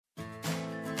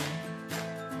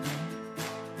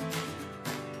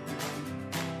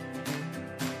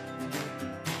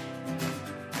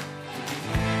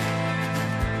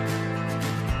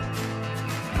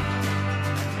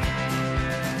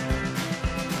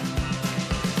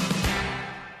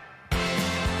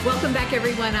Welcome back,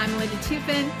 everyone. I'm Linda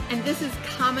Tupin, and this is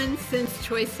Common Sense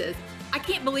Choices. I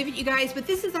can't believe it, you guys, but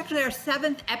this is actually our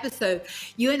 7th episode.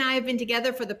 You and I have been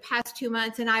together for the past 2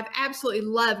 months, and I've absolutely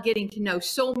loved getting to know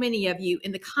so many of you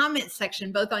in the comment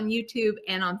section, both on YouTube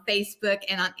and on Facebook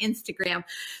and on Instagram.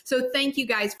 So thank you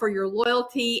guys for your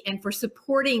loyalty and for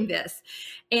supporting this.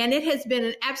 And it has been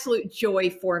an absolute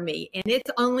joy for me, and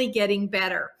it's only getting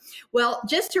better. Well,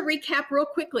 just to recap real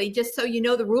quickly, just so you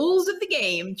know the rules of the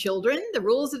game, children, the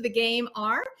rules of the game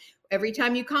are: every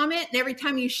time you comment and every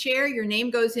time you share, your name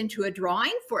goes into a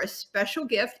drawing for a special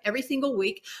gift every single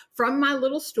week from my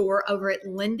little store over at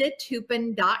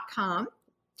lindatupin.com.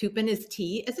 Tupin is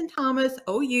T as in Thomas,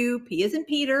 O-U, P as in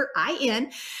Peter,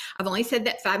 I-N. I've only said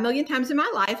that 5 million times in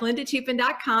my life,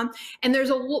 lindatupin.com. And there's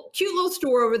a cute little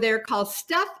store over there called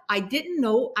Stuff I Didn't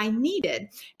Know I Needed.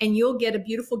 And you'll get a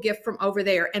beautiful gift from over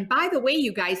there. And by the way,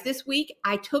 you guys, this week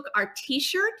I took our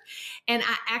t-shirt and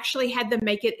I actually had them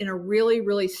make it in a really,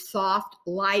 really soft,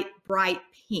 light, bright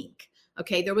pink.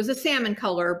 Okay, there was a salmon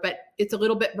color, but it's a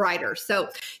little bit brighter. So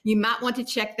you might want to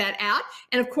check that out.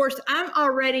 And of course, I'm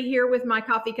already here with my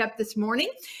coffee cup this morning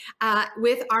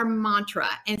with our mantra.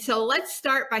 And so let's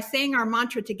start by saying our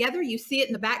mantra together. You see it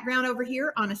in the background over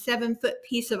here on a 7-foot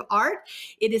piece of art.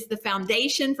 It is the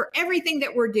foundation for everything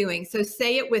that we're doing. So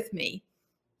say it with me.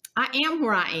 I am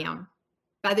where I am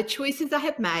by the choices I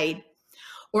have made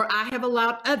or I have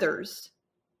allowed others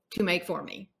to make for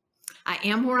me. I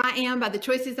am where I am by the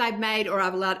choices I've made or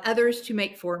I've allowed others to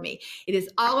make for me. It is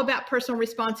all about personal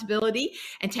responsibility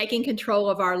and taking control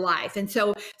of our life. And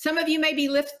so some of you may be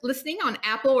listening on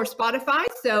Apple or Spotify,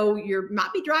 so you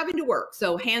might be driving to work.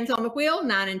 So hands on the wheel,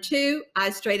 9 and 2,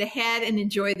 eyes straight ahead, and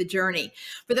enjoy the journey.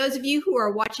 For those of you who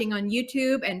are watching on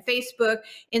YouTube and Facebook,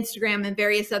 Instagram, and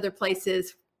various other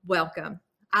places, welcome.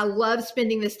 I love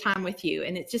spending this time with you,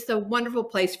 and it's just a wonderful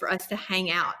place for us to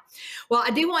hang out. Well,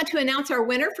 I do want to announce our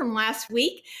winner from last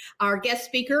week. Our guest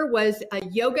speaker was a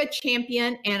yoga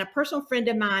champion and a personal friend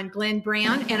of mine, Glenn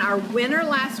Brown, and our winner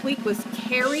last week was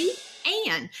Carrie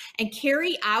Ann. And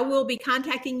Carrie, I will be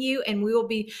contacting you, and we will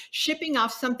be shipping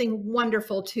off something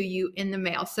wonderful to you in the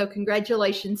mail. So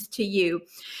congratulations to you.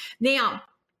 Now,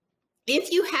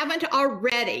 if you haven't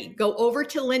already, go over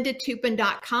to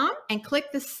lindatupin.com and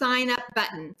click the sign up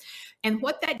button. And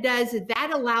what that does is that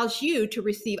allows you to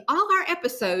receive all our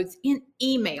episodes in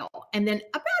email. And then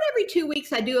about every 2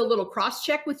 weeks, I do a little cross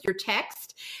check with your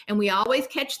text. And we always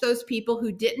catch those people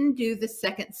who didn't do the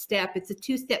second step. It's a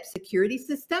 2-step security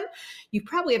system. You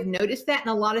probably have noticed that in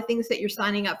a lot of things that you're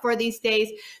signing up for these days.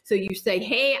 So you say,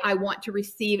 hey, I want to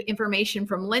receive information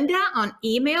from Linda on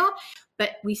email.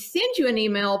 But we send you an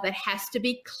email that has to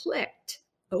be clicked.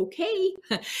 Okay.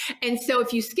 And so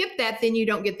if you skip that, then you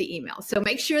don't get the email. So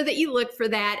make sure that you look for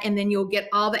that, and then you'll get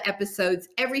all the episodes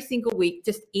every single week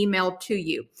just emailed to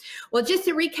you. Well, just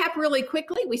to recap really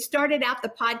quickly, we started out the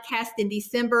podcast in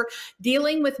December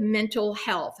dealing with mental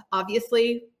health.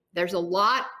 Obviously, there's a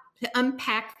lot to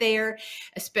unpack there,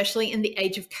 especially in the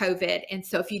age of COVID. And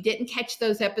so if you didn't catch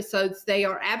those episodes, they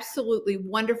are absolutely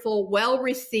wonderful, well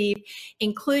received,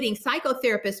 including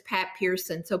psychotherapist Pat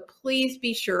Pearson. So please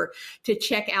be sure to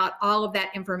check out all of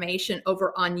that information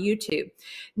over on YouTube.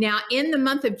 Now, in the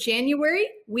month of January,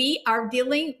 we are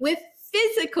dealing with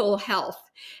physical health.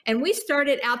 And we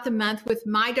started out the month with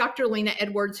my Dr. Lena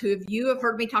Edwards, who you have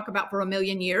heard me talk about for a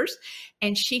million years.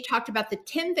 And she talked about the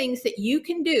 10 things that you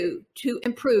can do to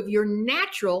improve your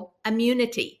natural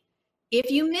immunity.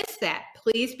 If you missed that,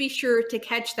 please be sure to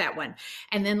catch that one.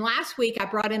 And then last week, I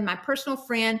brought in my personal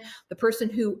friend, the person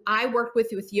who I worked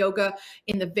with yoga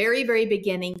in the very, very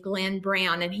beginning, Glenn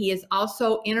Brown. And he is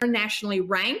also internationally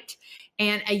ranked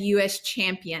and a U.S.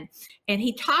 champion. And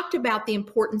he talked about the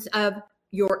importance of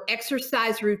your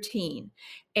exercise routine.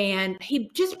 And he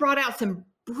just brought out some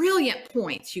brilliant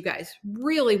points, you guys,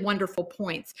 really wonderful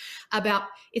points about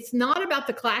it's not about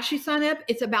the class you sign up,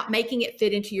 it's about making it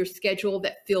fit into your schedule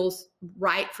that feels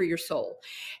right for your soul.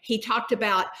 He talked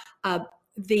about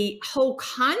the whole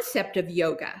concept of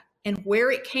yoga and where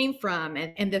it came from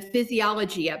and the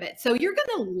physiology of it. So you're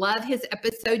going to love his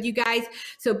episode, you guys.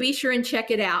 So be sure and check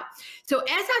it out. So as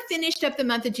I finished up the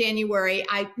month of January,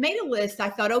 I made a list. I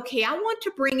thought, okay, I want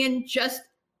to bring in just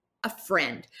a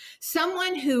friend,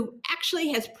 someone who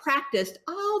actually has practiced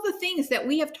all the things that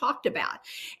we have talked about,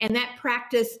 and that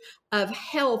practice of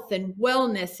health and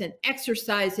wellness and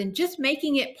exercise and just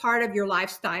making it part of your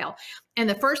lifestyle. And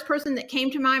the first person that came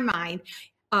to my mind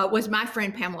was my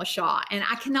friend Pamela Shaw. And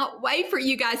I cannot wait for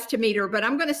you guys to meet her. But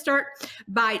I'm going to start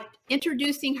by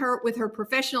introducing her with her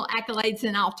professional accolades,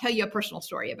 and I'll tell you a personal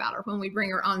story about her when we bring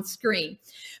her on screen.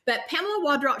 But Pamela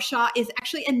Waldrop Shaw is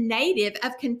actually a native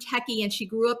of Kentucky, and she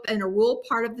grew up in a rural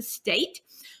part of the state,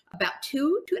 about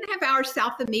 2.5 hours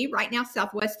south of me, right now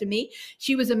southwest of me.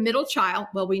 She was a middle child.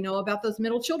 Well, we know about those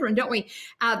middle children, don't we?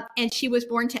 And she was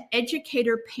born to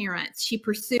educator parents. She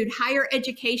pursued higher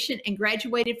education and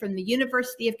graduated from the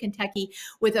University of Kentucky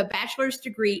with a bachelor's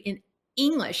degree in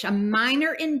English, a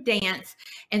minor in dance,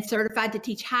 and certified to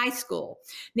teach high school.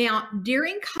 Now,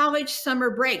 during college summer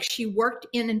break, she worked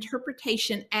in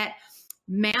interpretation at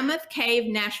Mammoth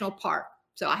Cave National Park.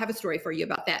 So I have a story for you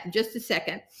about that in just a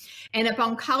second. And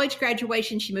upon college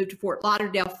graduation, she moved to Fort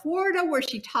Lauderdale, Florida, where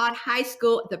she taught high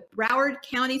school at the Broward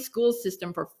County school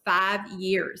system for 5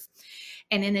 years.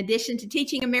 And in addition to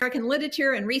teaching American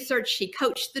literature and research, she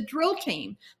coached the drill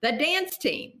team, the dance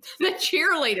team, the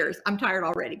cheerleaders. I'm tired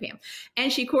already, Pam.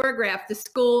 And she choreographed the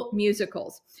school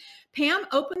musicals. Pam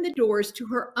opened the doors to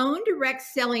her own direct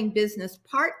selling business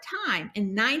part-time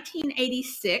in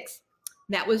 1986.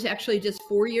 That was actually just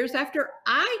 4 years after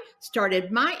I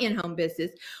started my in-home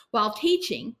business while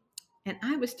teaching, and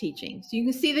I was teaching. So you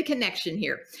can see the connection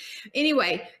here.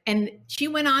 Anyway, and she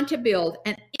went on to build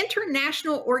an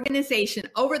international organization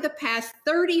over the past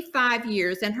 35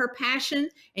 years, and her passion,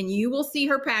 and you will see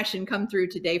her passion come through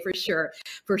today for sure,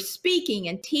 for speaking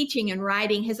and teaching and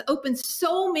writing has opened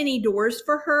so many doors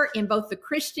for her in both the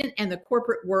Christian and the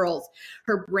corporate worlds.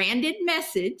 Her branded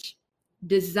message,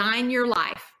 Design Your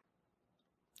Life.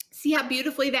 See how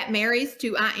beautifully that marries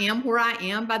to I am where I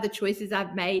am by the choices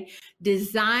I've made.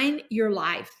 Design your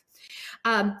life.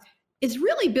 Is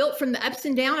really built from the ups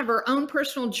and downs of her own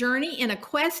personal journey in a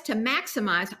quest to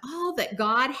maximize all that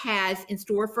God has in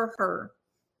store for her.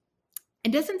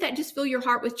 And doesn't that just fill your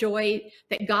heart with joy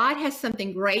that God has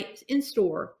something great in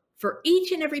store for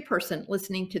each and every person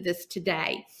listening to this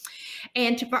today?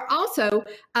 And also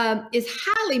is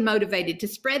highly motivated to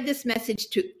spread this message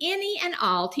to any and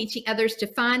all, teaching others to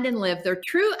find and live their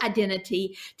true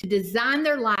identity, to design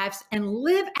their lives and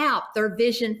live out their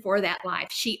vision for that life.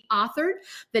 She authored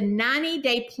the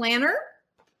 90-day planner.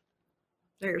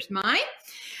 There's mine.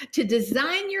 To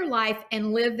design your life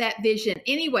and live that vision.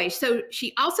 Anyway, so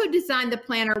she also designed the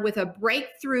planner with a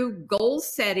breakthrough goal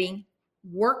setting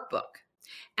workbook.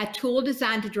 A tool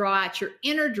designed to draw out your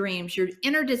inner dreams, your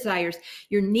inner desires,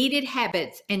 your needed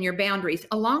habits, and your boundaries,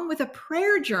 along with a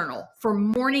prayer journal for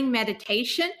morning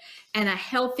meditation and a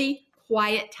healthy,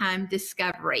 quiet time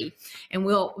discovery. And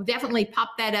we'll definitely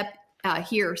pop that up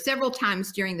here several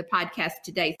times during the podcast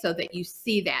today so that you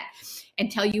see that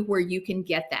and tell you where you can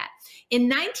get that. In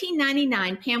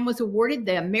 1999, Pam was awarded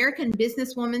the American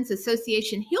Businesswomen's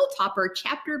Association Hilltopper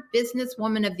Chapter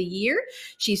Businesswoman of the Year.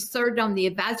 She served on the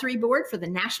advisory board for the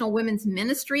National Women's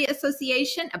Ministry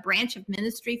Association, a branch of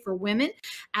ministry for women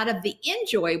out of the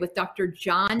Enjoy with Dr.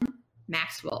 John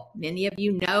Maxwell. Many of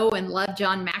you know and love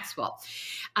John Maxwell.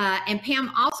 And Pam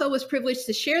also was privileged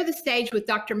to share the stage with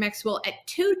Dr. Maxwell at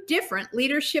 2 different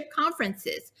leadership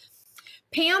conferences.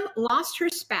 Pam lost her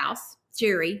spouse,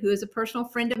 Jerry, who is a personal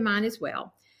friend of mine as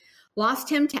well, lost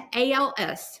him to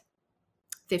ALS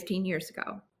 15 years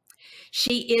ago.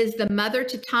 She is the mother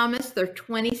to Thomas, their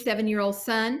 27-year-old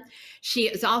son. She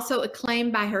is also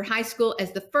acclaimed by her high school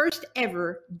as the first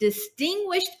ever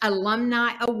Distinguished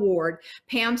Alumni Award.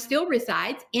 Pam still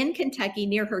resides in Kentucky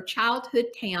near her childhood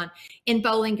town in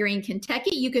Bowling Green,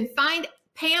 Kentucky. You can find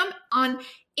Pam on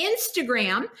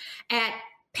Instagram at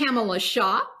Pamela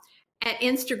Shaw, at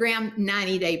Instagram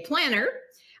 90-Day Planner,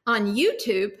 on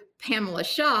YouTube, Pamela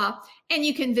Shaw, and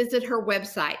you can visit her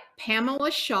website,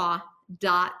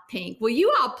 pamelashaw.pink. Will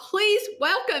you all please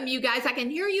welcome, you guys, I can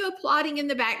hear you applauding in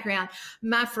the background,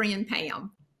 my friend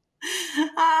Pam.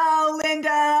 Oh,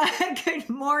 Linda, good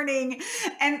morning.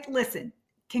 And listen,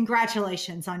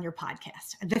 congratulations on your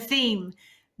podcast. The theme,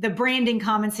 the branding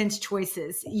Common Sense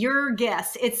Choices, your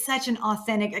guest, it's such an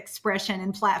authentic expression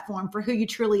and platform for who you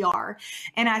truly are.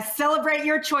 And I celebrate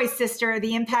your choice, sister,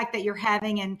 the impact that you're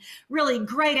having, and really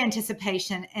great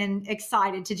anticipation and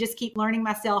excited to just keep learning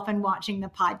myself and watching the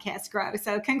podcast grow.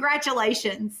 So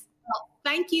congratulations. Well,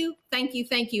 thank you.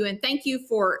 And thank you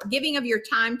for giving of your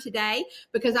time today,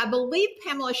 because I believe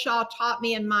Pamela Shaw taught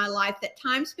me in my life that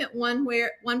time spent one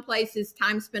place is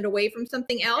time spent away from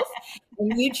something else.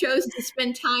 And you chose to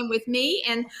spend time with me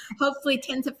and hopefully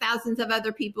tens of thousands of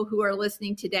other people who are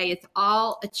listening today. It's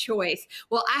all a choice.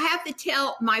 Well, I have to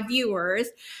tell my viewers,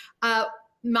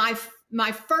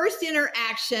 my first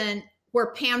interaction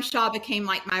where Pam Shaw became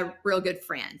like my real good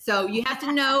friend. So you have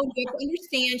to know, you have to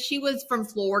understand, she was from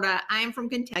Florida. I am from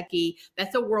Kentucky.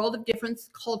 That's a world of difference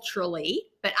culturally,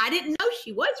 but I didn't know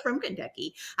she was from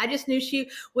Kentucky. I just knew she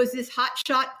was this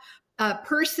hotshot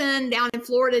person down in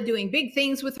Florida doing big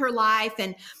things with her life.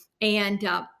 And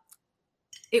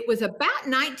it was about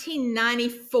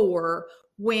 1994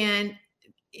 when,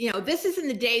 this is in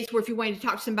the days where if you wanted to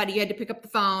talk to somebody, you had to pick up the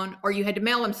phone, or you had to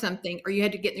mail them something, or you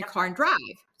had to get in your car and drive.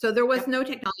 So there was no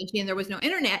technology and there was no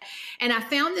internet. And I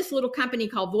found this little company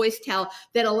called VoiceTel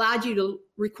that allowed you to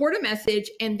record a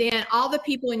message, and then all the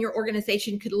people in your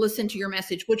organization could listen to your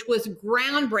message, which was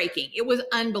groundbreaking. It was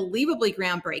unbelievably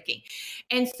groundbreaking.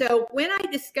 And so when I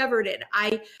discovered it,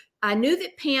 I knew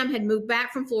that Pam had moved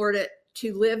back from Florida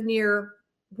to live near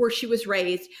where she was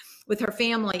raised with her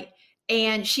family.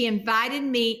 And she invited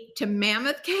me to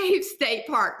Mammoth Cave State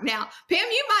Park. Now, Pam,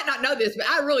 you might not know this, but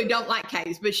I really don't like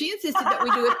caves. But she insisted that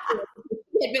we do it.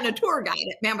 She had been a tour guide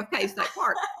at Mammoth Cave State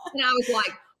Park. And I was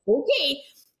like, okay.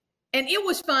 And it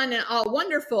was fun and all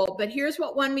wonderful. But here's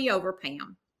what won me over,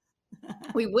 Pam.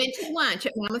 We went to lunch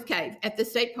at Mammoth Cave at the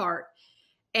state park.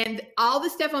 And all the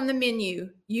stuff on the menu,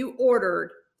 you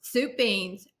ordered soup,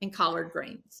 beans, and collard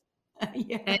greens.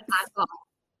 Yes. And I thought,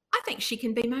 I think she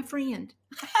can be my friend.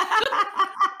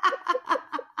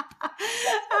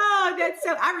 Oh, that's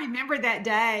so, I remember that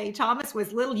day. Thomas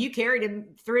was little. You carried him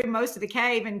through most of the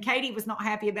cave, and Katie was not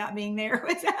happy about being there.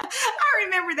 I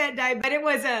remember that day, but it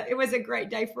was a great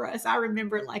day for us. I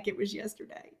remember it like it was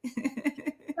yesterday.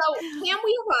 So, Pam,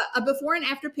 we have a before and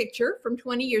after picture from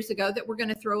 20 years ago that we're going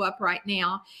to throw up right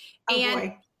now. And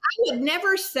boy. I would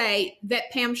never say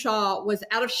that Pam Shaw was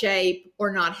out of shape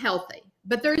or not healthy,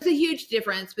 but there is a huge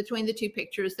difference between the two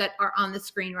pictures that are on the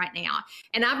screen right now.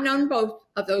 And I've known both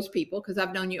of those people because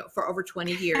I've known you for over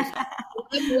 20 years.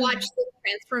 I've watched the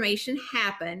transformation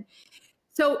happen.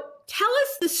 So tell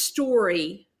us the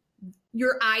story,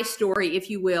 your eye story, if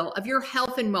you will, of your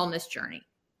health and wellness journey.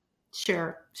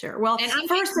 Sure. Well, and I'm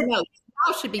first notes.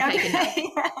 Y'all should be taking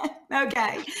notes.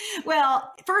 Okay.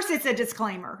 Well, first, it's a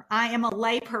disclaimer. I am a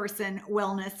layperson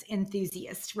wellness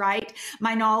enthusiast, right?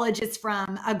 My knowledge is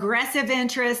from aggressive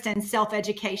interest and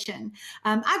self-education.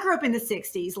 I grew up in the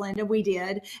 60s, Linda, we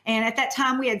did. And at that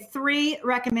time, we had 3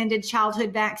 recommended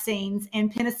childhood vaccines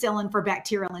and penicillin for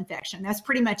bacterial infection. That's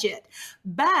pretty much it.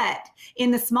 But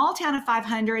in the small town of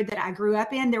 500 that I grew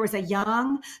up in, there was a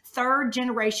young 3rd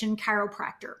generation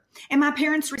chiropractor. And my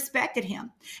parents respected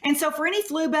him. And so for any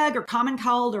flu bug or common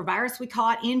cold or virus we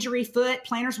caught, injury, foot,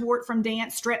 plantar's wart from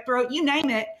dance, strep throat, you name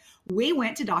it, we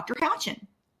went to Dr. Houchin.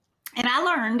 And I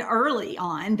learned early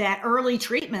on that early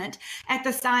treatment at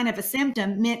the sign of a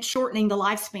symptom meant shortening the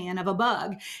lifespan of a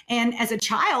bug. And as a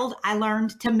child, I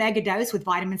learned to megadose with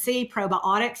vitamin C,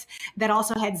 probiotics that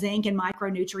also had zinc and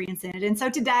micronutrients in it. And so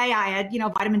today I add,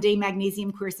 vitamin D,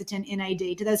 magnesium, quercetin,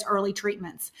 NAD to those early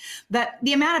treatments. But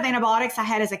the amount of antibiotics I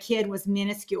had as a kid was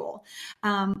minuscule.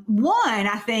 One,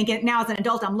 I think, and now as an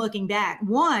adult, I'm looking back,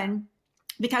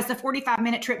 because the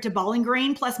 45-minute trip to Bowling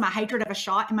Green, plus my hatred of a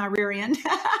shot in my rear end,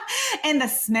 and the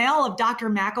smell of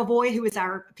Dr. McAvoy, who is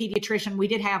our pediatrician, we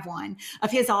did have one, of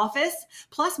his office,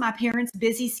 plus my parents'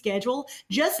 busy schedule,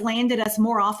 just landed us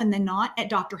more often than not at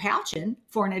Dr. Houchin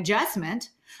for an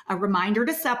adjustment, a reminder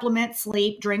to supplement,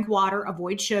 sleep, drink water,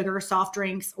 avoid sugar, soft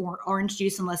drinks, or orange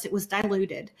juice unless it was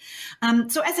diluted.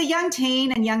 So as a young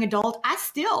teen and young adult, I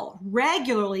still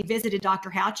regularly visited Dr.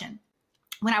 Houchin.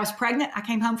 When I was pregnant, I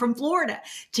came home from Florida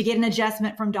to get an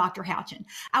adjustment from Dr. Houchin.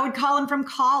 I would call him from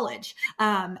college.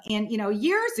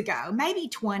 Years ago, maybe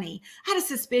 20, I had a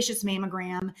suspicious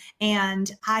mammogram,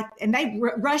 and they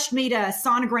rushed me to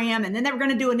sonogram, and then they were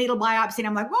going to do a needle biopsy. And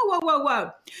I'm like,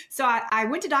 whoa. So I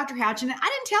went to Dr. Houchin, and I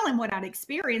didn't tell him what I'd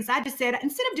experienced. I just said,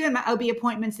 instead of doing my OB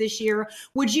appointments this year,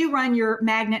 would you run your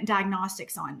magnet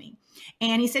diagnostics on me?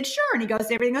 And he said, sure. And he goes,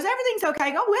 everything's okay.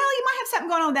 I go, well, you might have something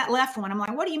going on with that left one. I'm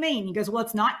like, what do you mean? He goes, well,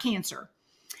 it's not cancer.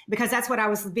 Because that's what I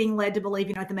was being led to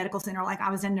believe, at the medical center, like I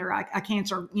was under a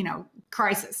cancer,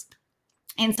 crisis.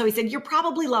 And so he said, you're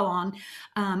probably low on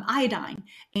iodine.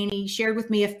 And he shared with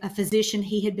me a physician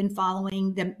he had been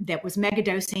following that was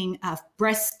megadosing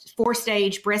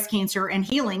 4-stage breast cancer and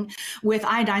healing with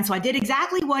iodine. So I did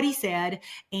exactly what he said.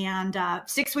 And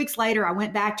 6 weeks later, I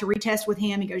went back to retest with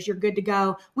him. He goes, you're good to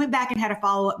go. Went back and had a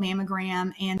follow-up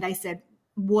mammogram. And they said,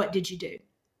 what did you do?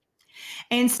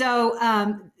 And so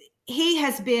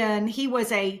he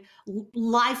was a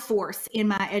life force in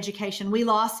my education. We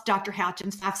lost Dr.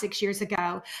 Houchins 5-6 years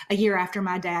ago, a year after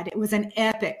my dad. It was an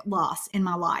epic loss in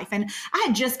my life. And I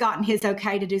had just gotten his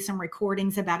okay to do some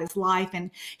recordings about his life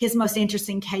and his most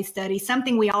interesting case study,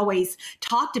 something we always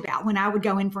talked about when I would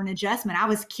go in for an adjustment. I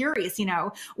was curious,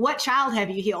 what child have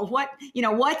you healed?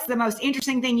 What's the most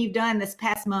interesting thing you've done this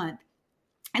past month?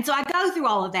 And so I go through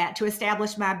all of that to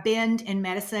establish my bend in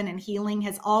medicine and healing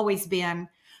has always been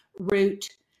root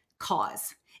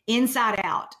cause, inside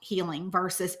out healing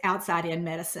versus outside in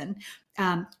medicine.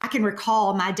 I can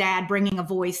recall my dad bringing a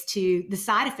voice to the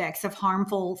side effects of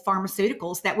harmful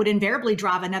pharmaceuticals that would invariably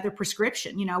drive another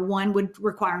prescription. One would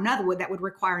require another, that would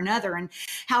require another, and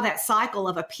how that cycle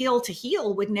of a pill to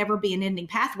heal would never be an ending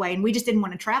pathway. And we just didn't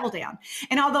want to travel down.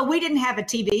 And although we didn't have a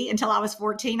TV until I was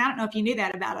 14, I don't know if you knew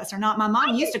that about us or not. My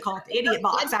mom used to call it the idiot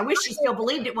box. I wish she still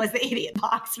believed it was the idiot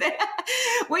box.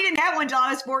 We didn't have one until I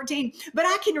was 14. But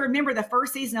I can remember the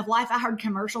first season of life, I heard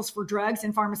commercials for drugs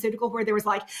and pharmaceutical where there was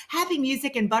like happy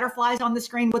music and butterflies on the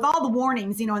screen with all the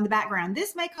warnings, in the background.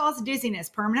 This may cause dizziness,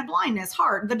 permanent blindness,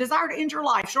 heart, the desire to end your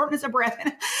life, shortness of breath.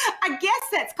 And I guess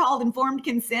that's called informed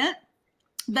consent.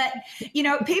 But,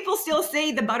 people still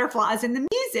see the butterflies in the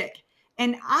music.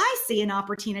 And I see an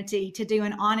opportunity to do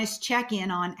an honest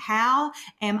check-in on how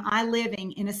am I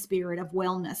living in a spirit of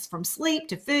wellness, from sleep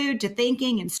to food to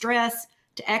thinking and stress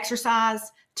to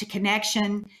exercise to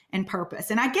connection and purpose.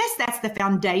 And I guess that's the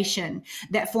foundation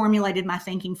that formulated my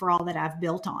thinking for all that I've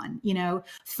built on.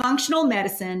 Functional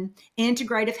medicine,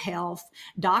 integrative health,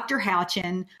 Dr.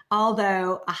 Houchin,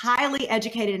 although a highly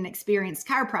educated and experienced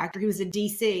chiropractor, he was a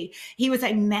DC, he was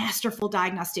a masterful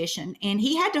diagnostician, and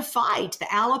he had to fight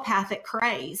the allopathic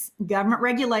craze, government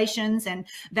regulations, and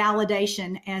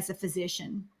validation as a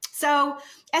physician. So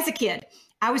as a kid,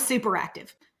 I was super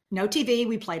active. No TV,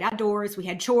 we played outdoors, we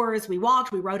had chores, we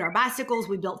walked, we rode our bicycles,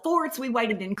 we built forts, we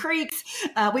waded in creeks,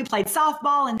 we played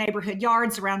softball in neighborhood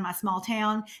yards around my small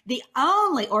town. The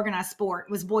only organized sport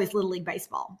was boys' Little League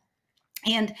baseball.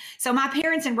 And so my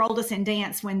parents enrolled us in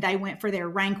dance when they went for their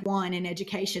rank 1 in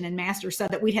education and master's, so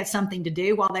that we'd have something to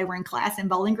do while they were in class in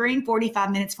Bowling Green, 45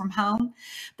 minutes from home.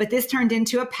 But this turned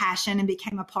into a passion and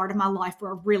became a part of my life for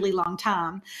a really long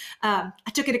time. I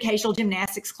took an occasional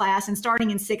gymnastics class, and starting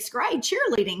in 6th grade,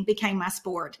 cheerleading became my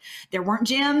sport. There weren't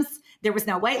gyms. There was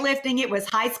no weightlifting. It was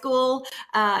high school,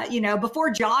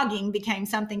 before jogging became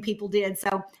something people did.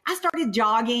 So I started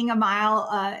jogging a mile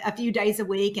a few days a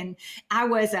week, and I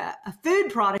was a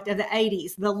food product of the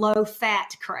 80s, the low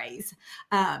fat craze.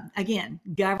 Again,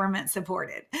 government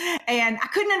supported. And I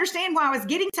couldn't understand why I was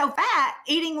getting so fat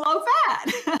eating low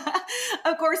fat.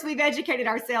 Of course, we've educated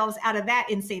ourselves out of that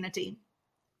insanity.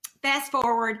 Fast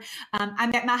forward, I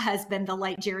met my husband, the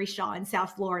late Jerry Shaw, in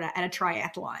South Florida at a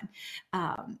triathlon.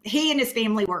 He and his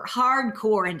family were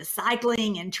hardcore into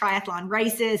cycling and triathlon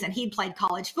races, and he'd played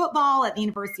college football at the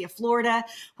University of Florida,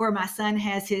 where my son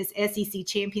has his SEC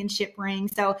championship ring.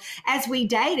 So as we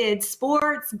dated,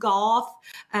 sports, golf,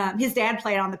 his dad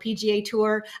played on the PGA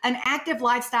Tour, an active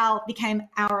lifestyle became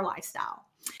our lifestyle.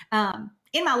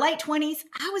 In my late 20s,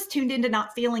 I was tuned into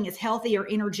not feeling as healthy or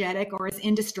energetic or as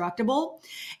indestructible.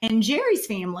 And Jerry's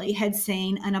family had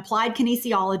seen an applied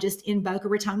kinesiologist in Boca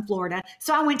Raton, Florida.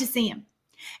 So I went to see him.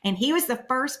 And he was the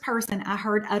first person I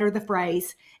heard utter the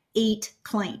phrase, eat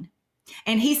clean.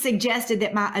 And he suggested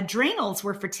that my adrenals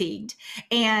were fatigued.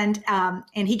 And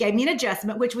he gave me an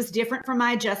adjustment, which was different from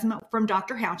my adjustment from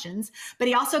Dr. Houchins. But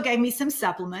he also gave me some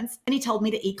supplements, and he told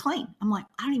me to eat clean. I'm like,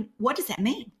 what does that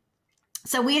mean?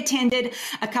 So we attended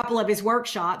a couple of his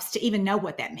workshops to even know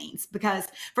what that means. Because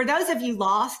for those of you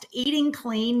lost, eating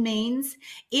clean means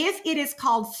if it is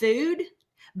called food,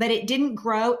 but it didn't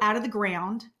grow out of the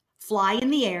ground, fly in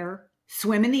the air,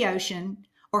 swim in the ocean,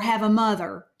 or have a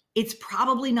mother, it's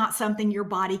probably not something your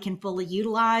body can fully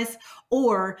utilize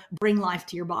or bring life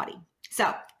to your body.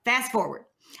 So fast forward.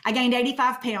 I gained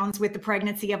 85 pounds with the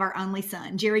pregnancy of our only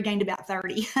son. Jerry gained about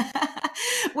 30.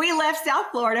 We left South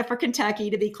Florida for Kentucky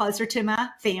to be closer to my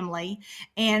family.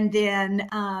 And then,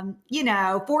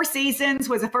 4 Seasons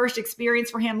was a first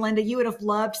experience for him. Linda, you would have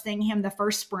loved seeing him the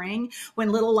first spring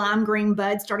when little lime green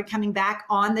buds started coming back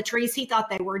on the trees. He thought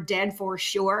they were dead for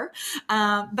sure.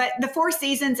 But the 4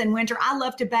 Seasons in winter, I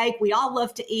love to bake. We all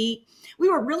love to eat. We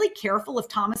were really careful of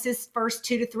Thomas's first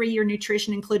 2 to 3 year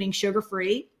nutrition, including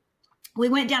sugar-free. We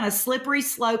went down a slippery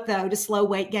slope, though, to slow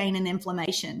weight gain and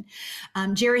inflammation.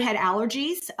 Jerry had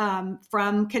allergies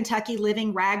from Kentucky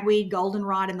living, ragweed,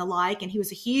 goldenrod, and the like, and he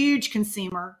was a huge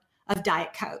consumer of Diet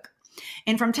Coke.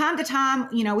 And from time to time,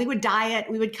 we would diet,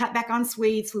 we would cut back on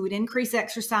sweets, we would increase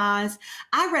exercise.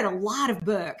 I read a lot of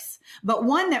books, but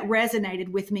one that resonated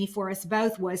with me for us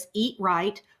both was Eat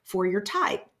Right for Your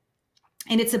Type.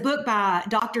 And it's a book by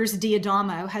Doctors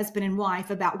D'Adamo, husband and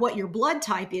wife, about what your blood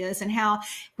type is and how,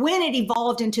 when it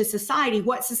evolved into society,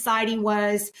 what society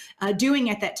was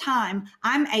doing at that time.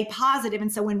 I'm A positive.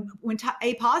 And so when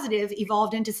A positive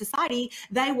evolved into society,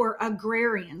 they were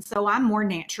agrarian. So I'm more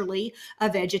naturally a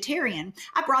vegetarian.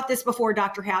 I brought this before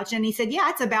Dr. Houch, and he said, yeah,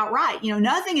 it's about right.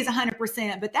 Nothing is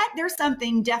 100%, but there's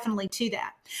something definitely to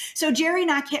that. So Jerry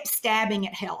and I kept stabbing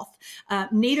at health.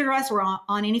 Neither of us were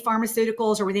on any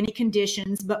pharmaceuticals or with any conditions.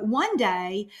 But one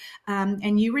day,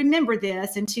 and you remember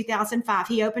this, in 2005,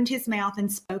 he opened his mouth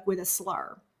and spoke with a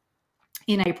slur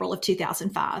in April of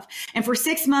 2005. And for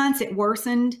 6 months, it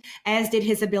worsened, as did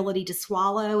his ability to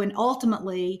swallow. And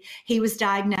ultimately, he was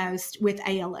diagnosed with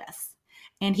ALS.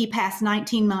 And he passed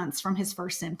 19 months from his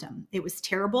first symptom. It was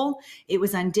terrible. It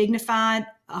was undignified,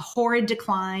 a horrid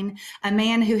decline, a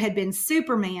man who had been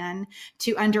Superman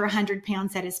to under 100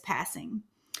 pounds at his passing.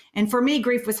 And for me,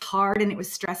 grief was hard and it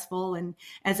was stressful. And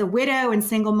as a widow and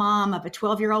single mom of a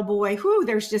 12-year-old boy,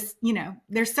 there's just,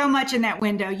 there's so much in that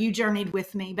window. You journeyed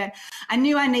with me, but I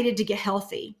knew I needed to get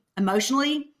healthy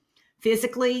emotionally,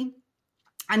 physically.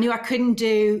 I knew I couldn't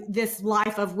do this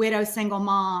life of widow, single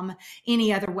mom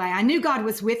any other way. I knew God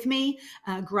was with me,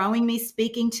 growing me,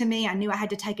 speaking to me. I knew I had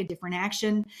to take a different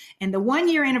action. And the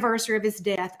 1-year anniversary of his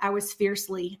death, I was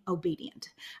fiercely obedient.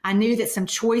 I knew that some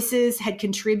choices had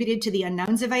contributed to the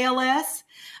unknowns of ALS.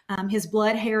 His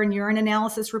blood, hair, and urine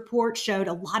analysis report showed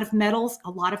a lot of metals,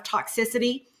 a lot of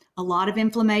toxicity, a lot of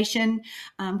inflammation,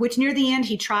 which near the end,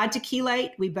 he tried to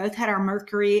chelate. We both had our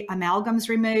mercury amalgams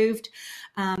removed.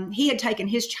 He had taken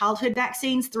his childhood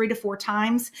vaccines 3 to 4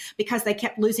 times because they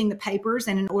kept losing the papers.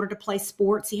 And in order to play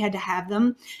sports, he had to have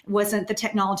them. It wasn't the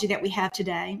technology that we have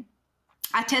today.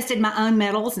 I tested my own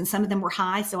metals and some of them were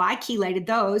high. So I chelated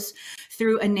those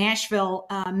through a Nashville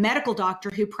medical doctor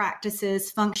who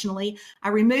practices functionally. I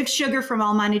removed sugar from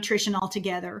all my nutrition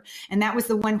altogether. And that was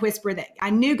the one whisper that I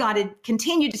knew God had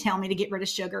continued to tell me to get rid of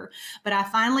sugar. But I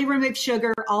finally removed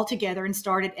sugar altogether and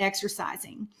started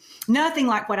exercising. Nothing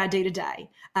like what I do today.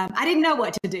 I didn't know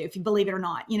what to do, if you believe it or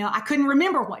not. I couldn't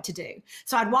remember what to do.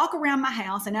 So I'd walk around my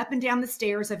house and up and down the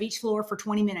stairs of each floor for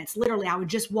 20 minutes. Literally, I would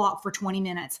just walk for 20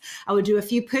 minutes. I would do a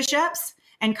few push-ups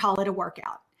and call it a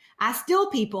workout.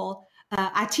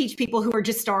 I teach people who are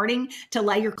just starting to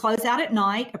lay your clothes out at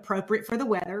night, appropriate for the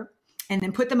weather, and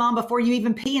then put them on before you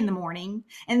even pee in the morning,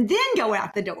 and then go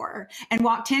out the door and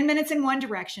walk 10 minutes in one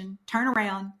direction, turn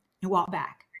around and walk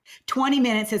back. 20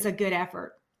 minutes is a good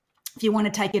effort. If you want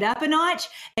to take it up a notch,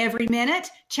 every minute,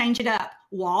 change it up.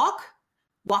 Walk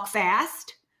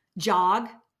fast, jog,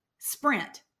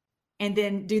 sprint, and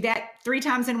then do that 3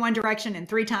 times in one direction and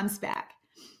 3 times back.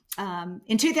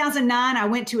 In 2009, I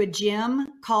went to a gym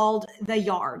called The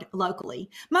Yard locally,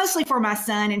 mostly for my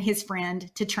son and his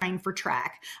friend to train for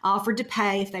track. I offered to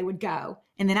pay if they would go,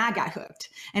 and then I got hooked.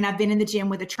 And I've been in the gym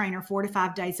with a trainer 4 to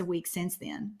 5 days a week since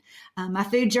then. My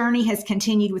food journey has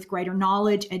continued with greater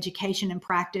knowledge, education, and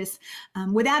practice.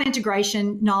 Without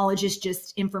integration, knowledge is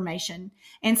just information.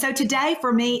 And so today,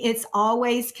 for me, it's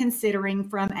always considering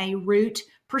from a root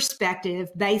perspective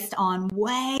based on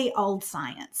way old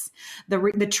science.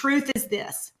 The truth is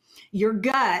this: your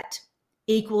gut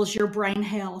equals your brain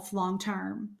health long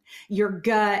term. Your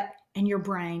gut and your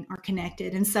brain are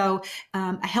connected. And so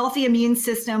a healthy immune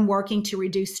system working to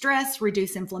reduce stress,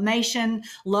 reduce inflammation,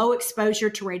 low exposure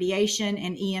to radiation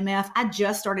and EMF. I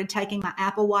just started taking my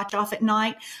Apple Watch off at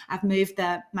night. I've moved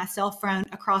my cell phone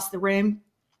across the room.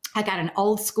 I got an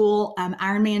old school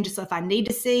Ironman just so if I need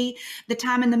to see the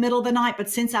time in the middle of the night. But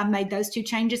since I've made those 2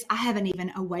 changes, I haven't even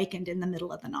awakened in the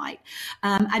middle of the night.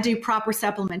 I do proper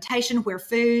supplementation where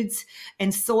foods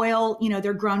and soil,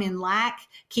 they're grown in lack,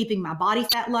 keeping my body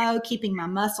fat low, keeping my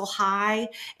muscle high,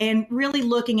 and really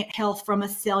looking at health from a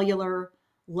cellular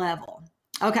level.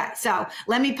 Okay, so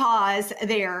let me pause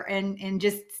there and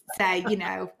just say,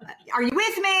 are you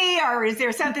with me, or is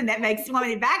there something that makes you want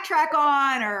me to backtrack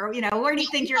on, or where do you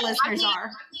think your listeners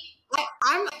are?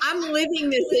 I'm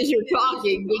living this as you're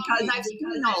talking because I've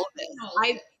seen all of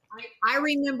it. I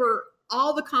remember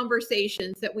all the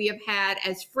conversations that we have had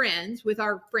as friends with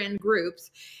our friend groups.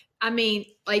 I mean,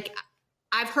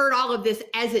 I've heard all of this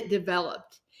as it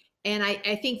developed, and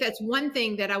I think that's one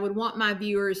thing that I would want my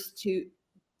viewers to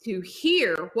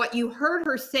hear. What you heard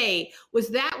her say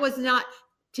was not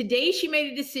today she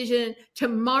made a decision,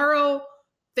 tomorrow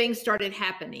things started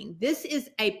happening. This is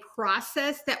a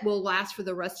process that will last for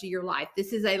the rest of your life.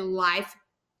 This is a lifetime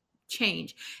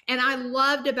change. And I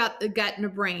loved about the gut and the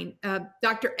brain.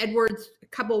 Dr. Edwards, a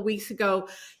couple of weeks ago,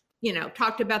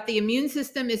 talked about the immune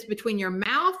system is between your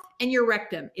mouth and your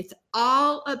rectum. It's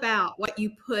all about what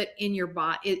you put in your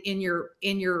body, in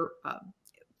your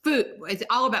food. It's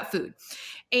all about food.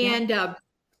 And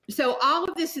so all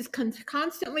of this is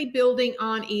constantly building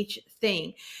on each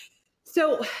thing.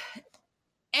 So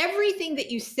everything that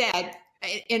you said,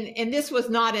 and this was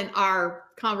not in our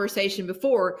conversation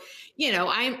before,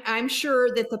 I'm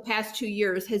sure that the past 2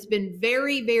 years has been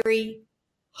very, very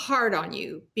hard on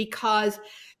you because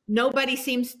nobody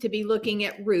seems to be looking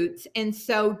at roots. And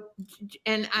so,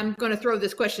 and I'm going to throw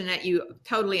this question at you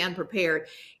totally unprepared,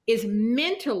 is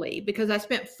mentally, because I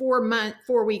spent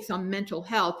 4 weeks on mental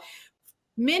health,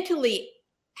 mentally,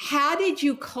 how did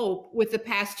you cope with the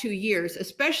past 2 years,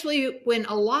 especially when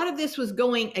a lot of this was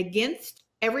going against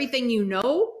everything you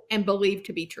know and believe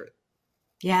to be true?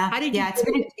 Yeah. How did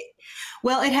you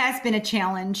well, it has been a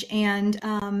challenge. And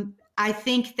I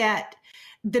think that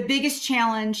the biggest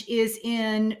challenge is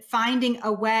in finding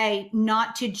a way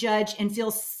not to judge and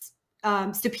feel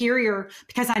superior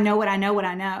because I know what I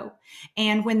know.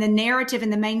 And when the narrative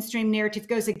and the mainstream narrative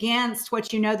goes against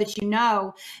what you know that you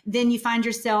know, then you find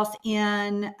yourself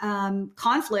in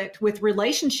conflict with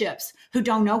relationships who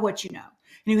don't know what you know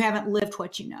and who haven't lived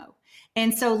what you know.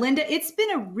 And so, Linda, it's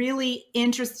been a really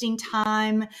interesting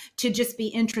time to just be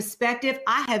introspective.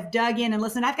 I have dug in and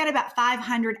listened. I've got about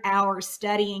 500 hours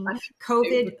studying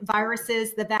COVID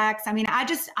viruses, the vax. I mean,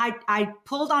 I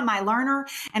pulled on my learner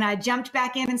and I jumped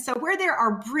back in. And so where there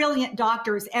are brilliant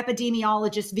doctors,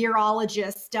 epidemiologists,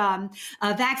 virologists,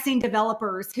 vaccine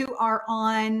developers who are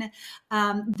on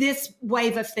this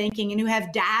wave of thinking and who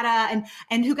have data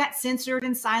and who got censored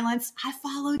and silenced, I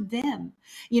followed them.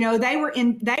 They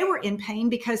were in pain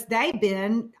because they've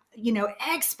been,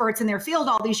 experts in their field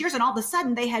all these years, and all of a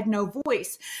sudden they had no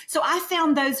voice. So I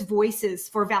found those voices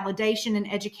for validation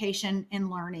and education and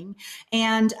learning.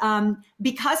 And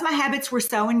because my habits were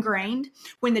so ingrained,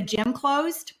 when the gym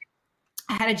closed,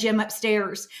 I had a gym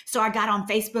upstairs. So I got on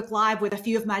Facebook Live with a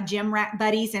few of my gym rat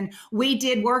buddies, and we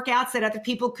did workouts that other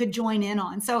people could join in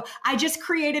on. So I just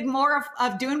created more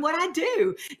of doing what I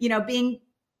do, being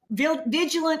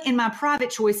vigilant in my private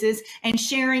choices and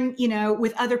sharing,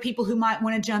 with other people who might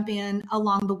want to jump in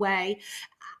along the way.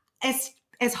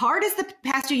 As hard as the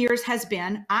past 2 years has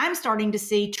been, I'm starting to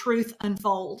see truth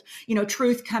unfold,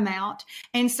 truth come out.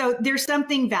 And so there's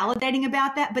something validating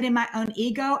about that. But in my own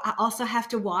ego, I also have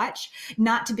to watch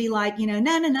not to be like,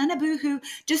 na boo-hoo,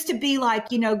 just to be like,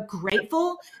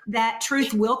 grateful that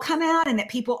truth will come out and that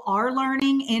people are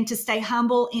learning, and to stay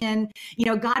humble in,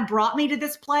 God brought me to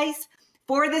this place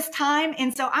for this time.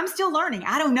 And so I'm still learning.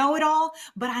 I don't know it all,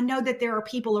 but I know that there are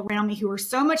people around me who are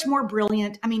so much more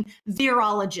brilliant. I mean,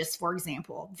 virologists, for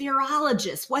example,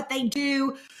 what they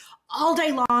do all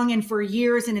day long and for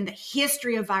years and in the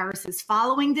history of viruses,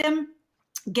 following them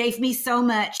gave me so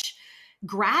much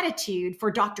gratitude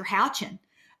for Dr. Houchin.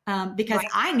 Because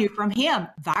I knew from him,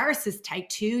 viruses take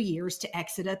 2 years to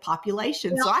exit a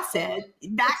population. So I said,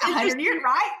 back 100 years,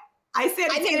 right? I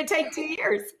said, it's going to take 2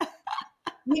 years.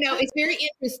 It's very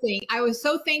interesting. I was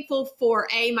so thankful for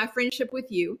my friendship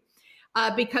with you,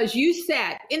 because you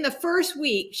said in the first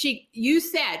week, you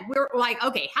said, we're like,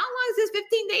 okay, how long is this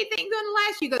 15-day thing going to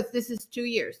last? You go, this is 2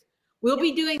 years. We'll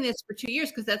be doing this for 2 years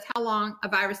because that's how long a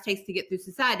virus takes to get through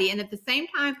society. And at the same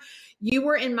time, you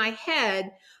were in my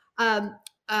head,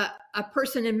 a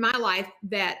person in my life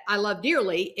that I love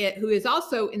dearly, who is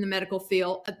also in the medical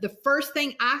field. The first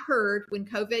thing I heard when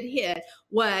COVID hit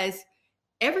was,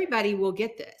 everybody will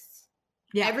get this.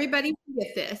 Yeah. Everybody will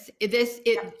get this.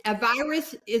 A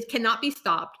virus cannot be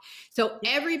stopped. So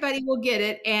everybody will get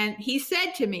it. And he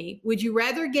said to me, would you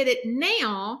rather get it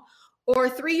now or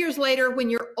 3 years later when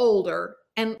you're older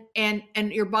and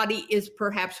your body is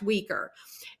perhaps weaker?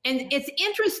 And it's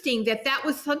interesting that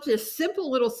was such a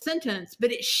simple little sentence,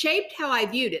 but it shaped how I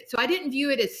viewed it. So I didn't view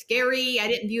it as scary. I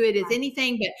didn't view it as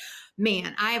anything, but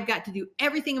man, I have got to do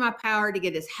everything in my power to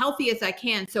get as healthy as I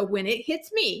can. So when it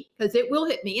hits me, because it will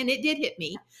hit me, and it did hit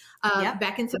me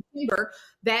back in September,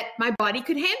 that my body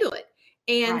could handle it.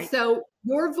 And so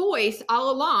your voice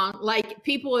all along, like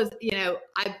people is,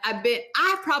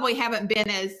 I probably haven't been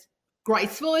as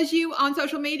graceful as you on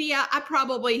social media. I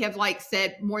probably have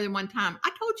said more than one time,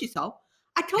 I told you so.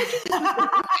 I told you this was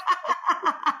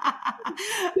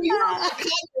you're more confident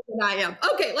than I am.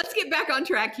 Okay, let's get back on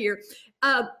track here.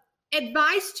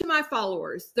 Advice to my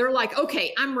followers. They're like,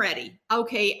 okay, I'm ready.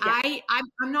 Okay, yeah.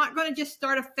 I'm not going to just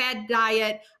start a fad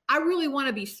diet. I really want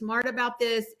to be smart about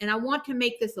this, and I want to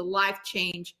make this a life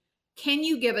change. Can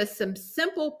you give us some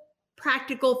simple,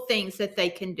 practical things that they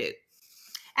can do?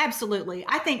 Absolutely.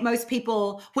 I think most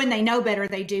people, when they know better,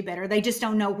 they do better. They just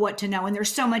don't know what to know. And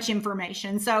there's so much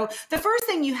information. So the first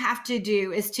thing you have to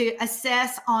do is to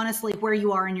assess honestly where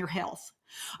you are in your health.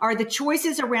 Are the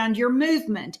choices around your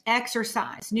movement,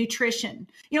 exercise, nutrition,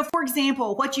 for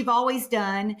example, what you've always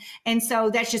done. And so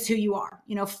that's just who you are.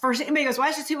 First anybody goes, well,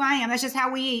 that's just who I am. That's just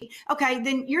how we eat. Okay,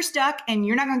 then you're stuck and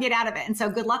you're not going to get out of it. And so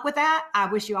good luck with that.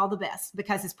 I wish you all the best,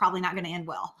 because it's probably not going to end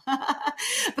well.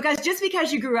 Because just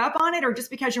because you grew up on it, or just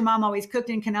because your mom always cooked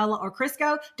in canola or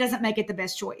Crisco, doesn't make it the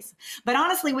best choice. But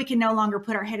honestly, we can no longer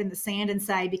put our head in the sand and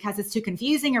say, because it's too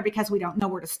confusing or because we don't know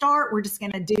where to start, we're just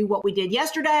going to do what we did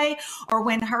yesterday, or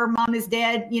when her mom is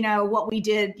dead, what we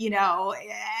did,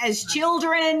 as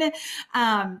children.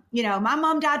 My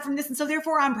mom died from this, and so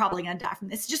therefore I'm probably going to die from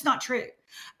this. It's just not true.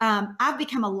 I've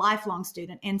become a lifelong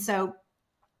student. And so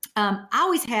I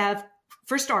always have,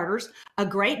 for starters, a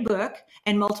great book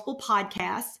and multiple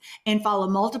podcasts, and follow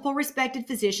multiple respected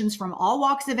physicians from all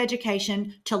walks of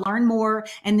education to learn more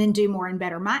and then do more and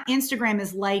better. My Instagram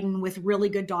is laden with really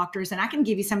good doctors, and I can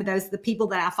give you some of those, the people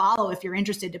that I follow, if you're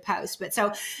interested to post. But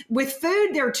so with food,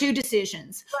 there are two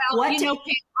decisions. Well,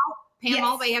 Pam, yes.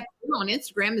 All they have to do on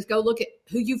Instagram is go look at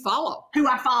who you follow. Who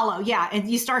I follow, yeah. And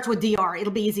you starts with DR.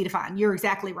 It'll be easy to find. You're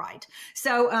exactly right.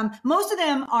 So most of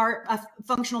them are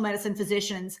functional medicine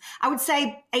physicians. I would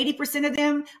say 80% of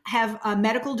them have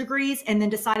medical degrees and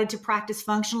then decided to practice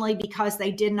functionally because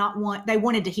they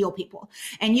wanted to heal people.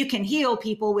 And you can heal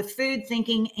people with food,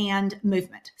 thinking, and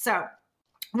movement. So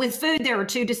with food, there are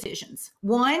two decisions.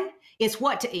 One is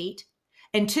what to eat,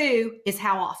 and two is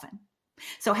how often.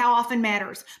 So how often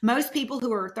matters. Most people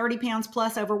who are 30 pounds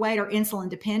plus overweight are insulin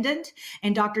dependent.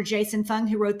 And Dr. Jason Fung,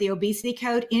 who wrote the Obesity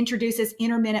Code, introduces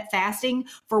intermittent fasting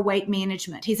for weight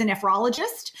management. He's a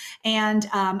nephrologist. And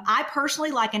I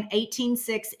personally like an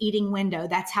 18-6 eating window.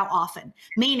 That's how often.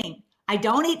 Meaning I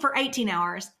don't eat for 18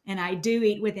 hours and I do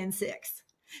eat within 6.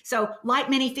 So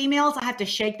like many females, I have to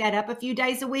shake that up a few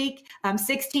days a week.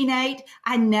 16-8,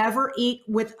 I never eat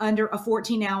with under a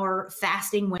 14-hour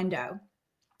fasting window.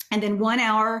 And then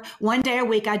 1 day a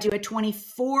week, I do a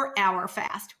 24-hour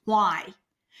fast. Why?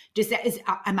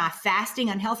 Am I fasting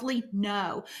unhealthily?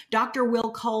 No. Dr.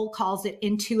 Will Cole calls it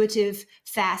intuitive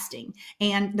fasting.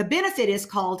 And the benefit is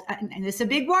called, and it's a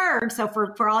big word. So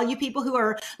for all you people who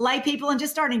are lay people and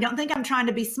just starting, don't think I'm trying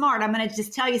to be smart. I'm going to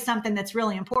just tell you something that's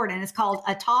really important. It's called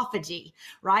autophagy,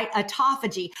 right?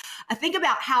 Autophagy. Think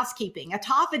about housekeeping.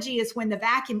 Autophagy is when the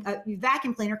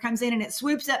vacuum cleaner comes in and it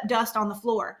swoops up dust on the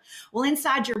floor. Well,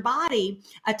 inside your body,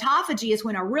 autophagy is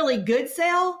when a really good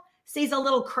cell sees a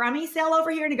little crummy cell over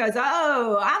here and it goes,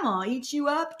 oh, I'm going to eat you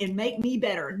up and make me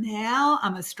better. Now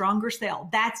I'm a stronger cell.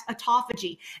 That's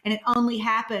autophagy. And it only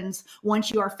happens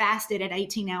once you are fasted at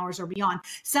 18 hours or beyond.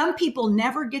 Some people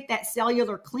never get that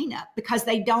cellular cleanup because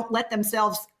they don't let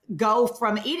themselves go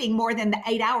from eating more than the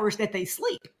 8 hours that they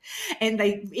sleep. And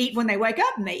they eat when they wake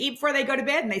up, and they eat before they go to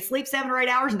bed, and they sleep 7 or 8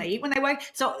 hours, and they eat when they wake.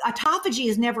 So autophagy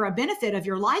is never a benefit of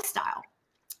your lifestyle.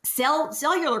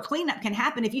 Cellular cleanup can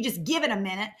happen if you just give it a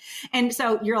minute. And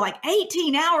so you're like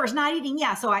 18 hours not eating.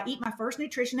 Yeah. So I eat my first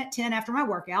nutrition at 10 after my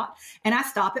workout, and I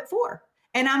stop at 4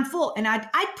 and I'm full. And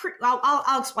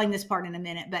I'll explain this part in a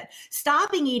minute, but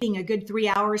stopping eating a good 3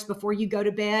 hours before you go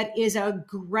to bed is a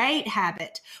great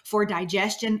habit for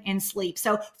digestion and sleep.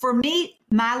 So for me,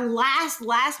 my last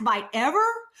bite ever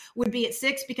would be at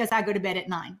 6 because I go to bed at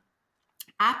 9.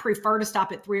 I prefer to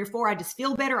stop at 3 or 4. I just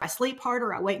feel better. I sleep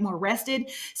harder. I wake more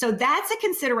rested. So that's a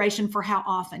consideration for how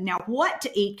often. Now, what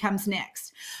to eat comes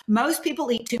next. Most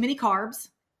people eat too many carbs,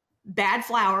 bad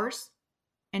flours,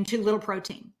 and too little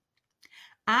protein.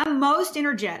 I'm most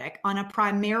energetic on a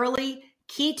primarily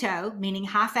keto, meaning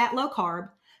high fat, low carb,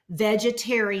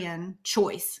 vegetarian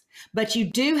choice. But you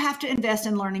do have to invest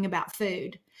in learning about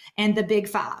food and the big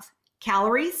 5: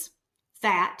 calories,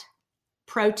 fat,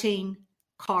 protein,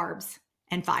 carbs,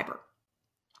 and fiber.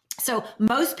 So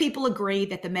most people agree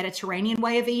that the Mediterranean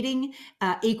way of eating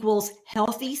equals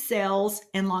healthy cells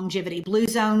and longevity. Blue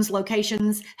Zone's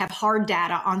locations have hard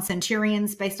data on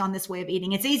centurions based on this way of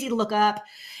eating. It's easy to look up.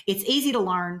 It's easy to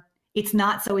learn. It's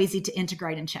not so easy to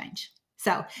integrate and change.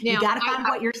 So now, you got to find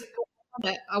what you're...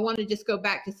 I want to just go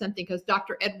back to something because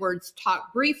Dr. Edwards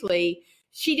talked briefly.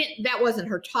 That wasn't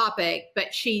her topic,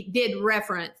 but she did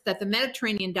reference that the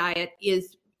Mediterranean diet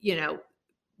is,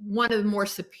 one of the more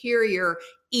superior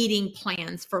eating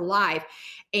plans for life.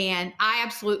 And I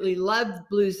absolutely love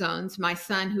Blue Zones. My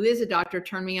son, who is a doctor,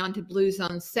 turned me on to Blue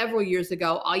Zones several years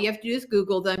ago. All you have to do is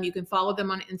Google them. You can follow them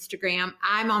on Instagram.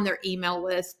 I'm on their email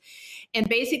list. And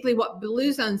basically what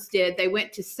Blue Zones did, they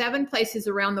went to 7 places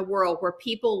around the world where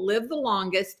people live the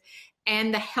longest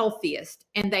and the healthiest,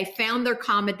 and they found their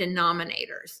common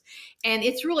denominators. And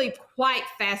it's really quite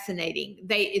fascinating.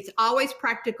 It's always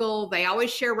practical. They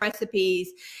always share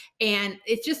recipes, and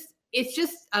it's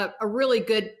just a really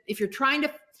good, if you're trying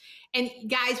to. And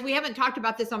guys, we haven't talked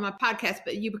about this on my podcast,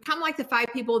 but you become like the 5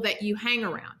 people that you hang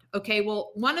around. Okay.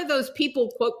 Well, one of those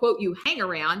people, quote, quote, you hang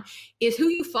around is who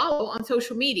you follow on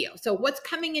social media. So what's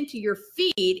coming into your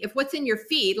feed, if what's in your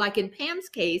feed, like in Pam's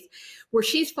case, where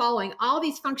she's following all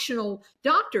these functional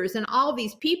doctors and all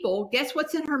these people, guess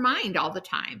what's in her mind all the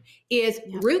time is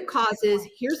root causes.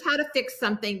 Here's how to fix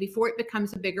something before it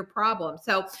becomes a bigger problem.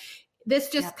 So this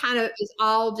just kind of is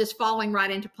all just falling right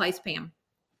into place, Pam.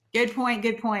 Good point.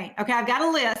 Good point. Okay. I've got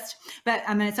a list, but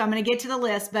I'm going to get to the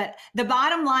list, but the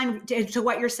bottom line to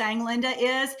what you're saying, Linda,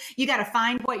 is you got to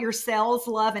find what your cells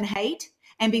love and hate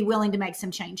and be willing to make some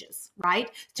changes,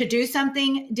 right? To do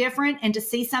something different and to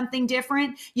see something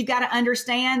different, you've got to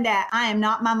understand that I am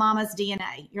not my mama's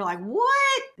DNA. You're like,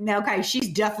 what? No, okay. She's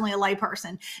definitely a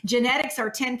layperson. Genetics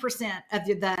are 10% of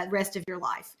the rest of your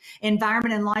life.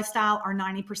 Environment and lifestyle are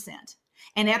 90%.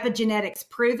 And epigenetics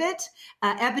prove it.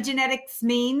 Epigenetics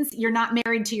means you're not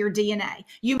married to your DNA.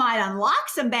 You might unlock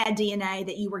some bad DNA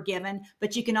that you were given,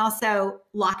 but you can also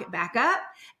lock it back up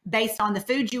based on the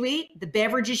food you eat, the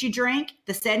beverages you drink,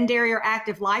 the sedentary or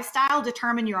active lifestyle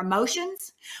determine your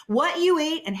emotions. What you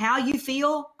eat and how you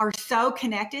feel are so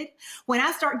connected. When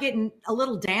I start getting a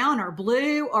little down or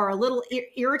blue or a little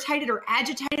irritated or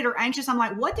agitated or anxious, I'm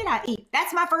like, what did I eat?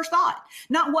 That's my first thought.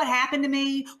 Not what happened to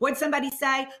me, what somebody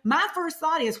say. My first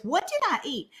thought is, what did I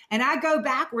eat? And I go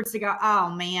backwards to go,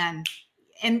 oh man,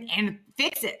 and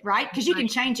fix it, right? Because you can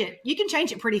change it. You can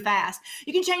change it pretty fast.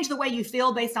 You can change the way you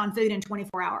feel based on food in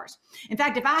 24 hours. In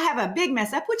fact, if I have a big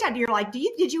mess up, which I do, you're like, did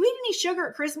you eat any sugar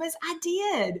at Christmas? I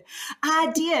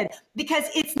did. Because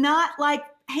it's not like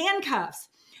handcuffs.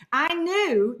 I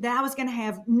knew that I was going to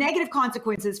have negative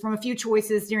consequences from a few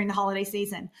choices during the holiday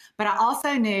season, but I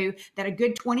also knew that a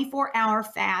good 24-hour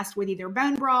fast with either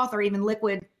bone broth or even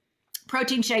liquid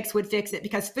protein shakes would fix it,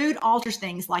 because food alters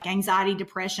things like anxiety,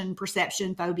 depression,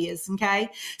 perception, phobias. Okay.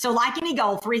 So like any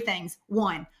goal, 3 things.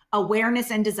 1, awareness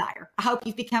and desire. I hope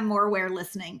you've become more aware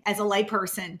listening as a lay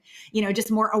person, just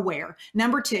more aware.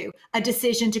 Number 2, a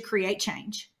decision to create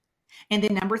change. And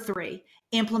then number 3,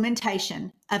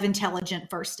 implementation of intelligent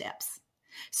first steps.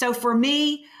 So for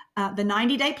me, the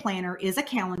 90-day planner is a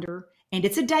calendar and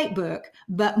it's a date book,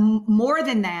 but more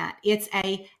than that, it's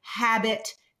a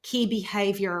habit, key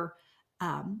behavior,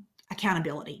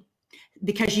 accountability,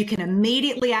 because you can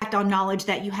immediately act on knowledge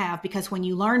that you have, because when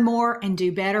you learn more and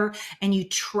do better and you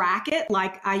track it,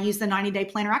 like I use the 90-day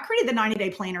planner, I created the 90-day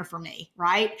planner for me,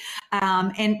 right?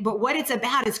 But what it's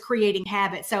about is creating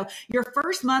habits. So your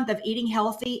first month of eating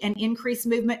healthy and increased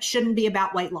movement shouldn't be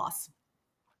about weight loss.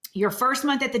 Your first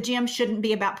month at the gym shouldn't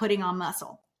be about putting on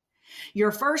muscle.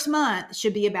 Your first month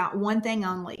should be about one thing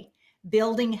only: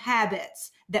 building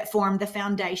habits that form the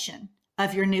foundation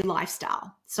of your new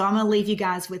lifestyle. So I'm going to leave you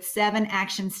guys with 7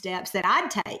 action steps that I'd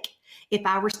take if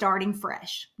I were starting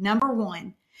fresh. Number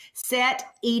 1, set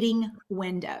eating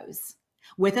windows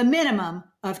with a minimum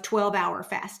of 12-hour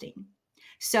fasting.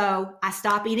 So I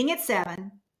stop eating at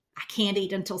 7. I can't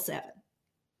eat until 7.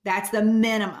 That's the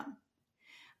minimum.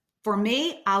 For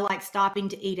me, I like stopping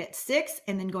to eat at 6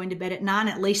 and then going to bed at 9,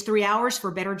 at least 3 hours for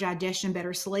better digestion,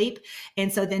 better sleep.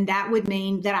 And so then that would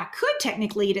mean that I could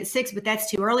technically eat at 6, but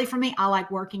that's too early for me. I like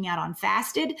working out on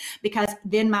fasted, because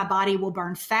then my body will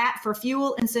burn fat for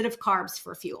fuel instead of carbs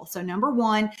for fuel. So number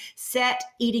 1, set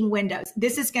eating windows.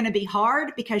 This is going to be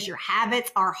hard because your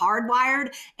habits are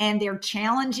hardwired and they're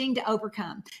challenging to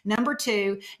overcome. Number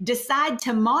 2, decide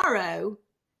tomorrow,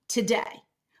 today.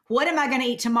 What am I going to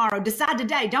eat tomorrow? Decide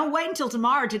today. Don't wait until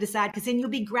tomorrow to decide, because then you'll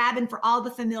be grabbing for all the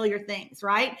familiar things,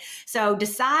 right? So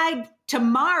decide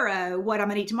tomorrow what I'm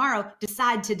going to eat tomorrow.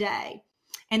 Decide today.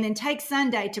 And then take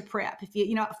Sunday to prep.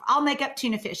 If I'll make up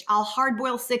tuna fish. I'll hard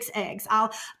boil 6 eggs.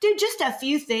 I'll do just a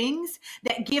few things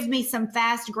that give me some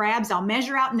fast grabs. I'll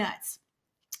measure out nuts.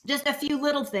 Just a few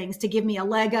little things to give me a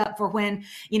leg up for when,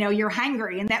 you're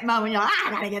hungry. In that moment, you're like,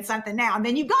 I got to get something now. And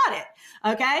then you got it.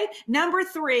 Okay. Number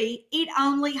 3, eat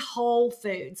only whole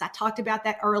foods. I talked about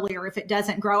that earlier. If it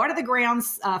doesn't grow out of the ground,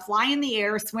 fly in the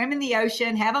air, swim in the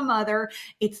ocean, have a mother,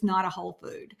 it's not a whole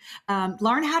food.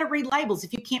 Learn how to read labels.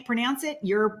 If you can't pronounce it,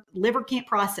 your liver can't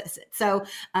process it. So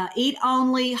eat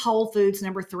only whole foods.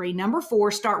 Number 3. Number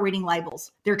 4, start reading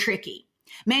labels. They're tricky.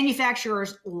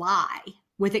 Manufacturers lie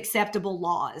with acceptable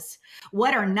laws.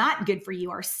 What are not good for you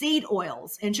are seed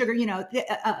oils and sugar.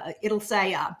 It'll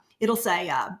say It'll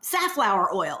say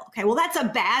safflower oil. Okay, well, that's a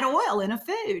bad oil in a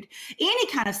food. Any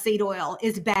kind of seed oil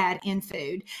is bad in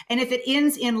food. And if it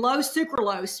ends in low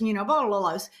sucralose, blah, blah,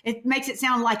 blah, it makes it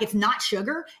sound like it's not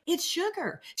sugar. It's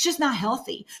sugar. It's just not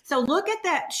healthy. So look at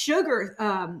that sugar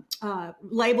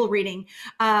label reading.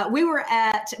 We were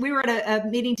at a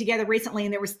meeting together recently,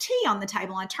 and there was tea on the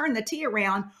table. I turned the tea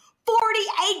around,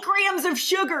 48 grams of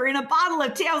sugar in a bottle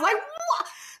of tea. I was like, what?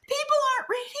 People aren't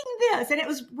reading this. And it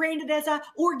was branded as a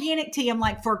organic tea. I'm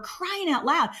like, for crying out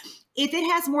loud. If it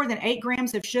has more than 8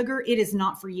 grams of sugar, it is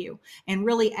not for you. And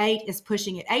really 8 is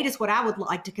pushing it. 8 is what I would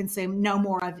like to consume no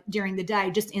more of during the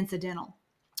day, just incidental.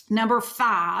 Number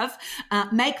 5,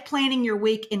 make planning your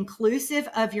week inclusive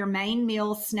of your main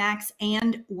meal, snacks,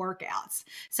 and workouts.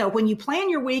 So when you plan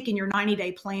your week in your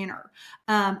 90-day planner,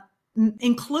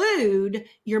 include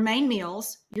your main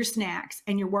meals, your snacks,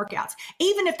 and your workouts,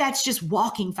 even if that's just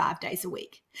walking 5 days a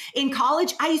week. In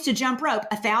college, I used to jump rope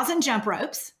 1,000 jump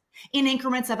ropes in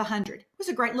increments of 100. It was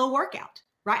a great little workout,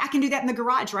 right? I can do that in the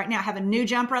garage right now. I have a new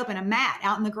jump rope and a mat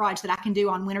out in the garage that I can do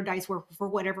on winter days where, for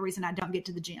whatever reason, I don't get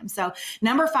to the gym. So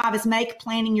number 5 is make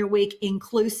planning your week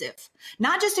inclusive,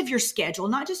 not just of your schedule,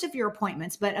 not just of your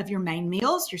appointments, but of your main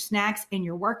meals, your snacks, and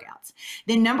your workouts.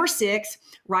 Then number 6,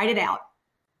 write it out.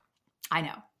 I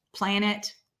know. Plan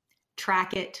it,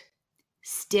 track it,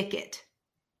 stick it.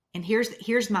 And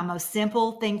here's my most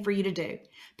simple thing for you to do.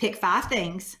 Pick 5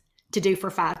 things to do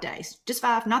for 5 days. Just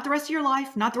 5, not the rest of your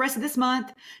life, not the rest of this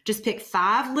month. Just pick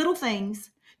 5 little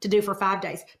things to do for 5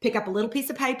 days. Pick up a little piece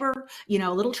of paper,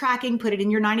 a little tracking, put it in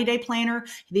your 90-day planner.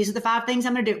 These are the 5 things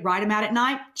I'm going to do. Write them out at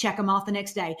night, check them off the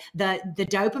next day. The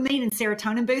dopamine and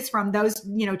serotonin boost from those,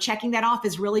 checking that off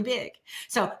is really big.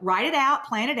 So write it out,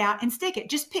 plan it out, and stick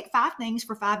it. Just pick 5 things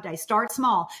for 5 days. Start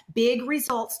small. Big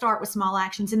results start with small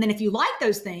actions. And then if you like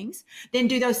those things, then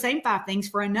do those same 5 things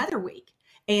for another week.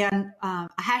 And a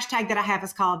hashtag that I have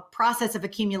is called process of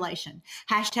accumulation.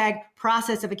 Hashtag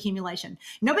process of accumulation.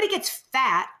 Nobody gets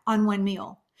fat on one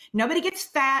meal. Nobody gets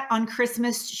fat on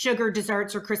Christmas sugar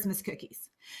desserts or Christmas cookies.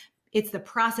 It's the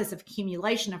process of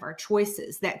accumulation of our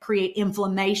choices that create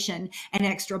inflammation and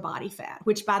extra body fat,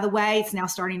 which, by the way, it's now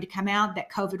starting to come out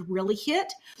that COVID really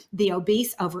hit the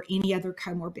obese over any other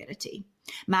comorbidity.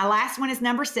 My last one is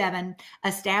number 7,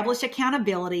 establish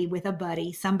accountability with a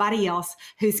buddy, somebody else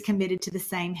who's committed to the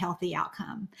same healthy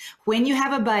outcome. When you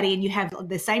have a buddy and you have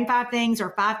the same 5 things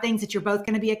or 5 things that you're both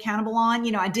going to be accountable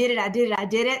on, I did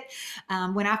it.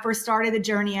 When I first started the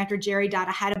journey after Jerry died,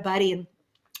 I had a buddy, and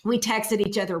we texted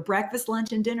each other breakfast,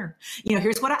 lunch, and dinner.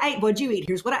 Here's what I ate. What'd you eat?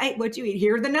 Here's what I ate. What'd you eat?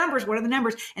 Here are the numbers. What are the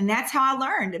numbers? And that's how I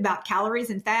learned about calories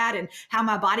and fat and how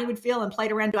my body would feel, and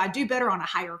played around. Do I do better on a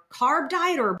higher carb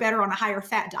diet or better on a higher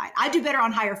fat diet? I do better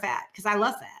on higher fat because I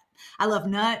love fat. I love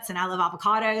nuts, and I love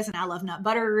avocados, and I love nut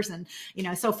butters. And,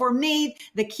 so for me,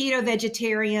 the keto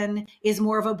vegetarian is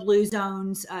more of a blue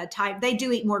zones type. They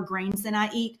do eat more grains than I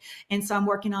eat. And so I'm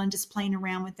working on just playing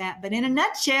around with that. But in a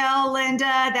nutshell,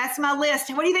 Linda, that's my list.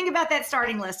 What do you think about that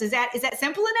starting list? Is that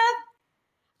simple enough?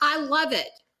 I love it.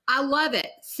 I love it.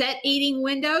 Set eating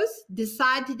windows.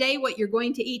 Decide today what you're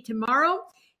going to eat tomorrow.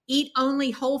 Eat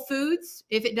only whole foods.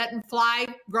 If it doesn't fly,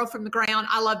 grow from the ground.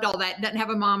 I loved all that. It doesn't have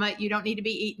a mama. You don't need to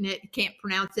be eating it. You can't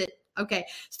pronounce it. Okay.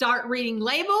 Start reading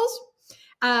labels.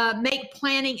 Make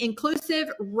planning inclusive.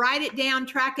 Write it down.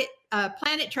 Track it.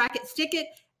 Plan it. Track it. Stick it.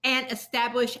 And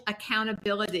establish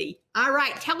accountability. All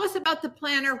right. Tell us about the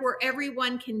planner where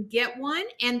everyone can get one.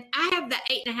 And I have the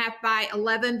 8.5 by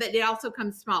 11, but it also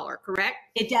comes smaller, correct?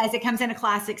 It does. It comes in a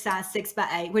classic size 6 by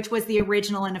 8, which was the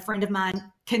original. And a friend of mine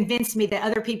convinced me that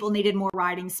other people needed more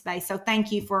writing space. So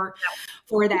thank you for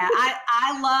that.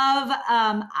 I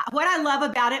love, what I love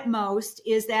about it most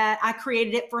is that I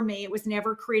created it for me. It was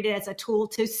never created as a tool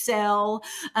to sell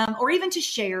or even to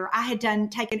share. I had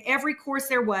taken every course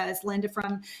there was, Linda,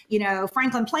 from,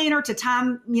 Franklin Planner to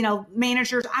time,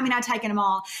 managers. I'd taken them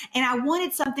all. And I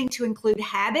wanted something to include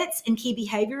habits and key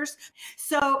behaviors.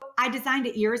 So I designed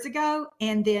it years ago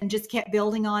and then just kept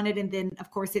building on it. And then,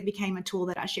 of course, it became a tool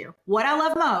that I share. What I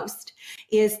love most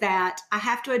is that I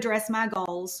have to address my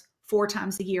goals 4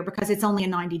 times a year because it's only a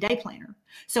 90-day planner.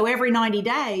 So every 90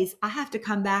 days, I have to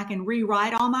come back and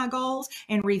rewrite all my goals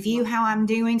and review how I'm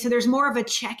doing. So there's more of a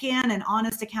check-in and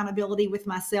honest accountability with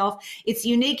myself. It's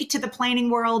unique to the planning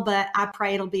world, but I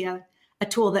pray it'll be a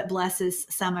tool that blesses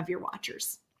some of your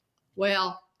watchers.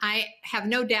 Well, I have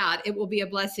no doubt it will be a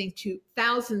blessing to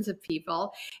thousands of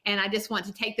people. And I just want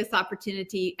to take this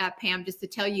opportunity, Pam, just to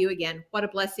tell you again, what a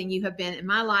blessing you have been in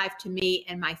my life, to me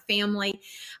and my family.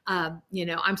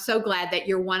 I'm so glad that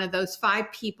you're one of those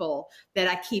 5 people that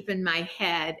I keep in my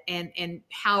head, and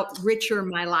how richer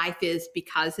my life is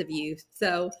because of you.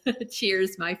 So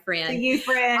cheers, my friend. To you,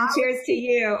 friend. Cheers to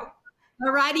you.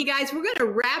 All righty, guys, we're going to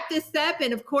wrap this up.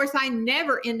 And of course, I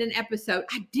never end an episode.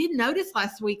 I did notice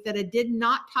last week that I did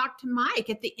not talk to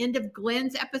Mike at the end of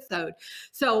Glenn's episode.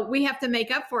 So we have to make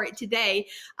up for it today.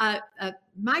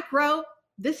 Mike Rowe,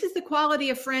 this is the quality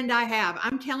of friend I have.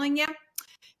 I'm telling you,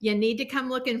 you need to come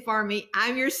looking for me.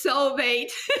 I'm your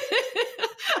soulmate.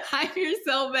 I'm your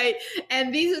soulmate.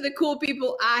 And these are the cool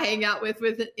people I hang out with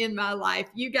in my life.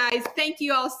 You guys, thank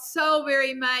you all so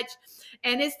very much.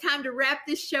 And it's time to wrap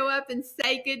this show up and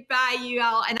say goodbye, you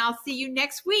all. And I'll see you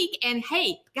next week. And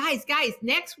hey, guys,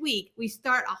 next week we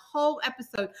start a whole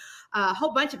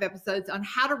bunch of episodes on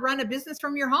how to run a business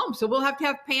from your home. So we'll have to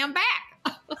have Pam back.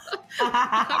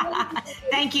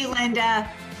 Thank you, Linda.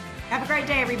 Have a great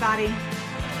day, everybody.